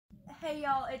Hey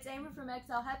y'all, it's Amber from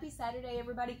Exile. Happy Saturday,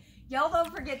 everybody. Y'all don't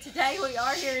forget today we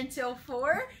are here until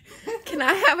 4. Can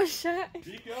I have a shot?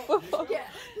 Yeah.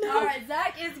 No. Alright,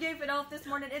 Zach is goofing off this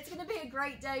morning. It's going to be a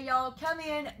great day, y'all. Come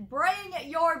in, bring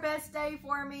your best day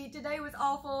for me. Today was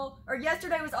awful, or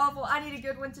yesterday was awful. I need a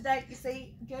good one today. You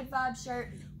see, good vibe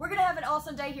shirt. We're going to have an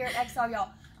awesome day here at Exile, y'all.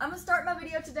 I'm going to start my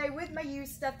video today with my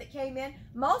used stuff that came in.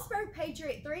 Mossberg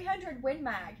Patriot 300 Win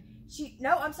Mag.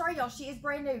 I'm sorry, y'all. She is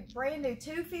brand new,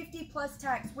 250 plus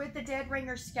tax with the Dead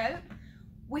Ringer scope.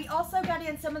 We also got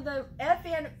in some of the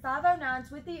FN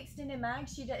 509s with the extended mag.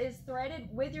 She is threaded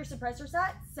with your suppressor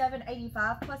sight,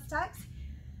 785 plus tax.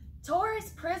 Taurus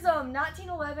Prism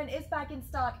 1911 is back in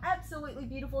stock. Absolutely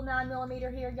beautiful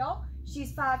 9mm here, y'all.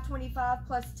 She's 525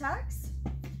 plus tax.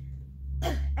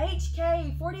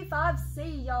 HK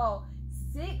 45C, y'all.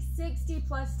 660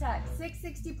 plus tax.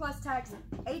 660 plus tax.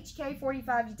 HK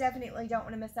 45. You definitely don't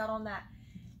want to miss out on that.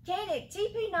 Canic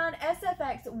TP9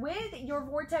 SFX with your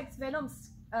Vortex Venom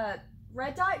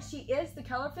red dot. She is the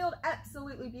color field.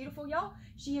 Absolutely beautiful, y'all.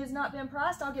 She has not been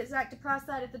priced. I'll get Zach to price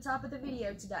that at the top of the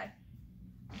video today.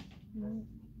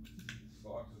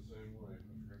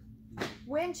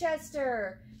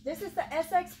 Winchester. This is the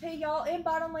SXP, y'all, in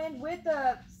Bottomland with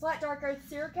the Flat Dark Earth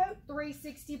Cerakote.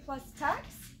 360 plus tax.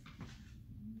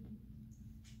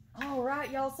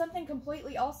 Alright, y'all, something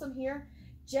completely awesome here.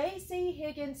 JC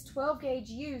Higgins 12 gauge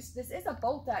use. This is a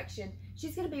bolt action.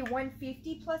 She's going to be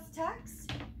 150 plus tax.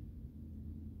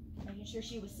 Making sure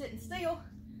she was sitting still.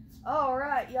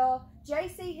 Alright, y'all.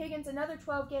 JC Higgins, another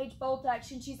 12 gauge bolt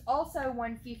action. She's also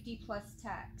 150 plus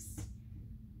tax.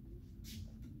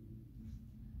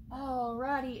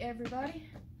 Alrighty, everybody.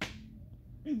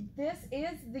 This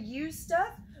is the used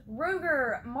stuff.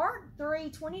 Ruger Mark III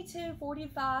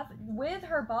 2245 with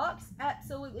her box.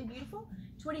 Absolutely beautiful.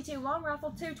 22 long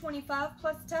rifle, 225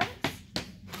 plus tax.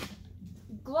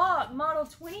 Glock Model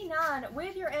 29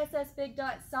 with your SS Big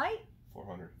Dot sight.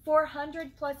 400.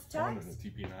 400 plus tax. 400 the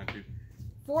TP9 too.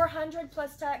 400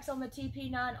 plus tax on the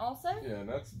TP9 also. Yeah, and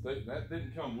that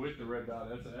didn't come with the red dot.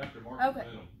 That's an aftermarket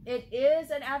Venom. It is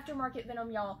an aftermarket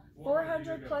Venom, y'all.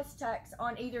 400 plus tax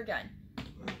on either gun.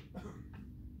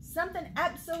 Something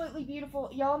absolutely beautiful.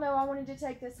 Y'all know I wanted to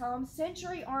take this home.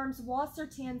 Century Arms Wasser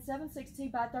 10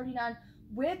 7.62 by 39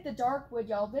 with the dark wood,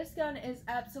 y'all. This gun is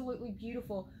absolutely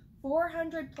beautiful.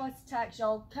 400 plus tax,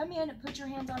 y'all. Come in and put your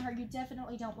hands on her. You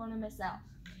definitely don't want to miss out.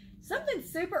 Something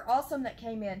super awesome that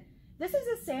came in. This is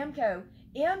a Samco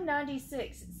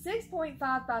M96 6.5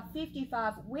 by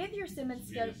 55 with your Simmons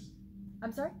scope.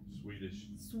 I'm sorry?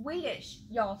 Swedish,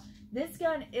 y'all. This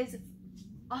gun is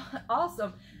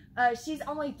awesome. She's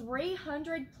only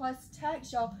 300 plus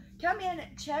tax, y'all. Come in,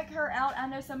 check her out. I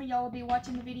know some of y'all will be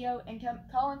watching the video and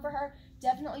calling for her.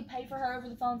 Definitely pay for her over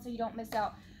the phone so you don't miss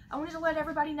out. I wanted to let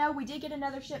everybody know we did get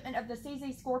another shipment of the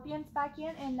CZ Scorpions back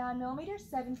in 9mm,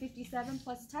 757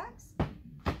 plus tax.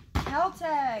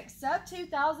 Caltech sub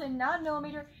 2000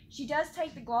 9mm. She does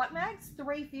take the Glock mags,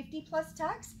 350 plus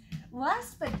tax.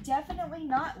 Last but definitely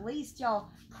not least, y'all,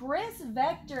 Chris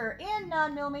Vector in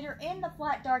 9mm in the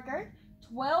Flat Dark Earth.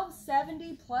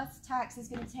 1270 plus tax is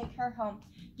going to take her home.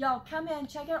 Y'all come in,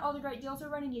 check out all the great deals we're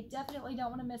running. You definitely don't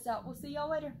want to miss out. We'll see y'all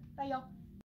later. Bye, y'all.